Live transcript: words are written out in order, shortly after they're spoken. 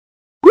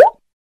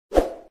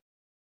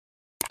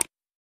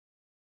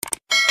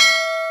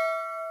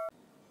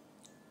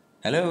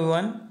Hello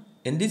everyone,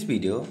 in this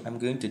video I'm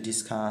going to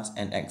discuss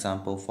an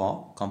example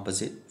for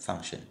composite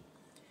function.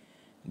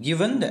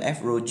 Given the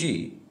f rho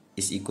g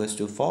is equals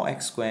to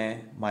 4x squared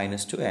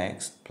minus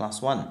 2x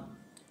plus 1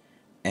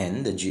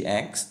 and the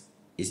gx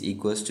is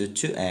equals to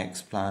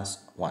 2x plus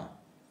 1.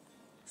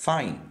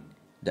 Find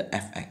the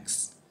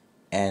fx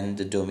and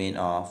the domain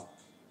of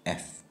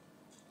f.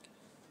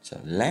 So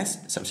let's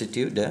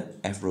substitute the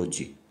f rho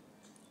g.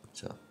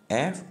 So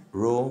f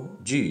rho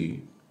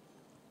g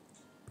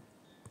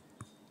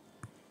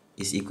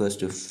is equals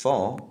to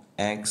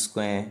 4x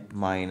squared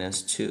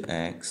minus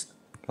 2x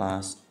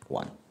plus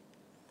 1.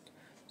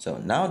 So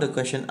now the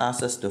question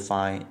asks us to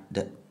find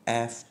the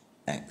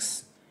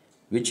fx,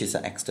 which is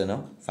an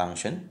external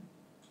function.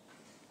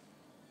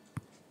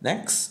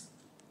 Next,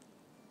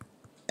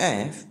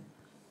 f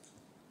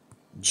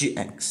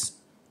gx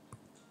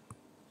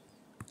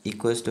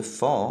equals to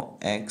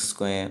 4x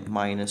squared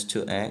minus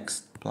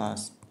 2x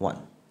plus 1.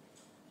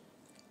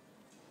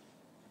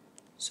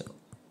 So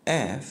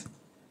f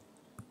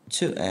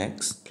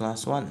 2x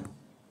plus 1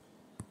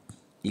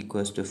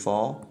 equals to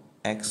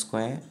 4x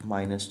squared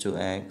minus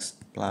 2x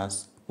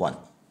plus 1.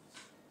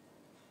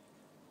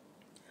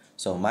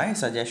 So my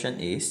suggestion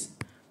is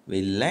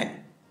we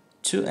let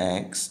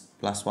 2x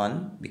plus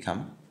 1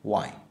 become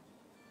y.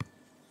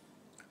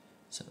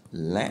 So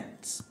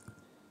let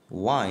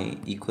y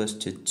equals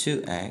to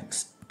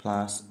 2x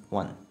plus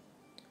 1.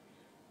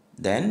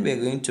 Then we are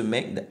going to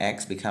make the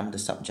x become the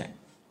subject.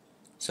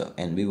 So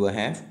and we will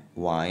have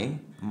y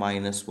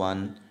minus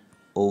 1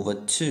 over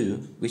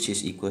 2, which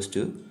is equals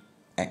to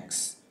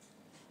x.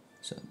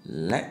 So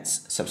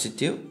let's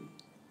substitute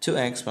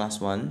 2x plus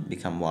 1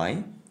 become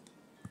y,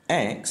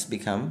 x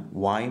become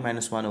y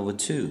minus 1 over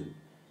 2.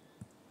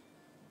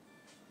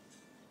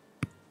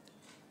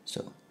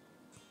 So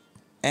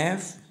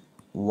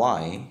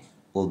fy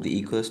will be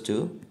equals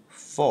to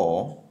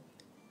 4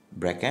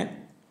 bracket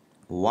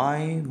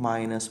y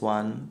minus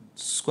 1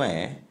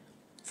 square,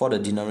 for the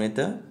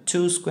denominator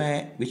 2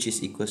 square, which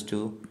is equals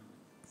to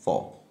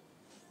 4,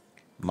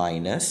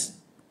 minus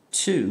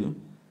 2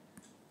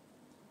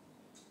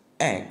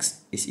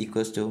 x is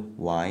equals to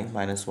y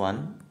minus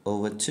 1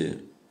 over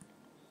 2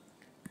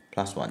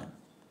 plus 1.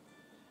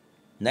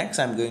 Next,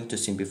 I'm going to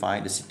simplify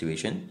the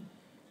situation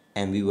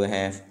and we will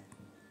have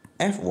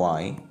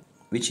fy,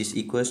 which is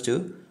equals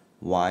to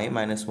y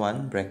minus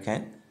 1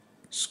 bracket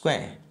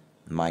square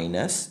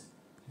minus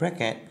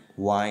bracket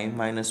y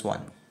minus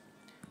 1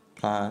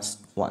 plus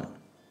 1.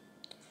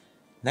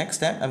 Next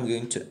step, I'm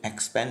going to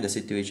expand the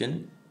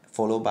situation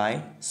followed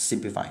by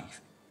simplify.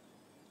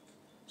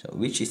 So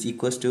which is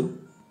equals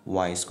to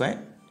y squared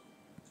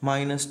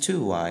minus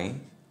 2y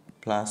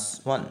plus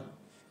 1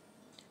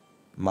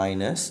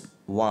 minus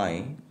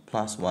y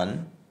plus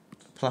 1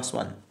 plus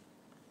 1.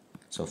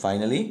 So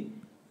finally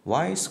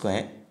y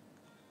squared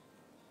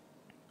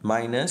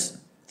minus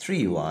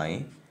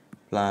 3y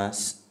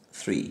plus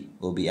 3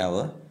 will be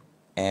our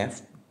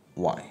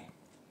fy.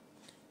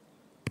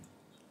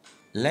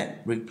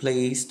 Let's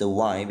replace the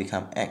y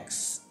become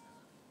x.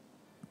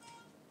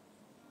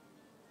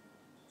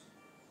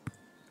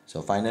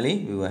 So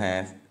finally we will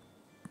have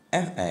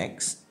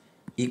fx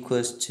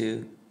equals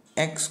to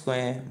x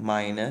squared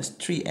minus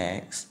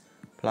 3x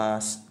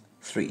plus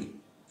 3,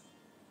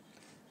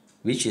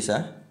 which is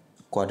a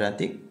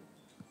quadratic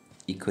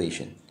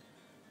equation.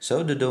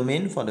 So the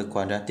domain for the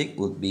quadratic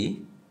would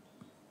be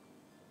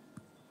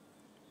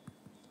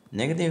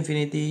negative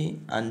infinity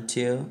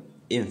until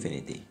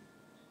infinity.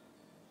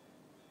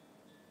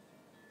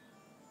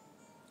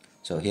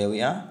 So here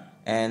we are,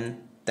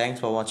 and thanks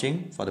for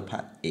watching for the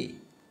part A.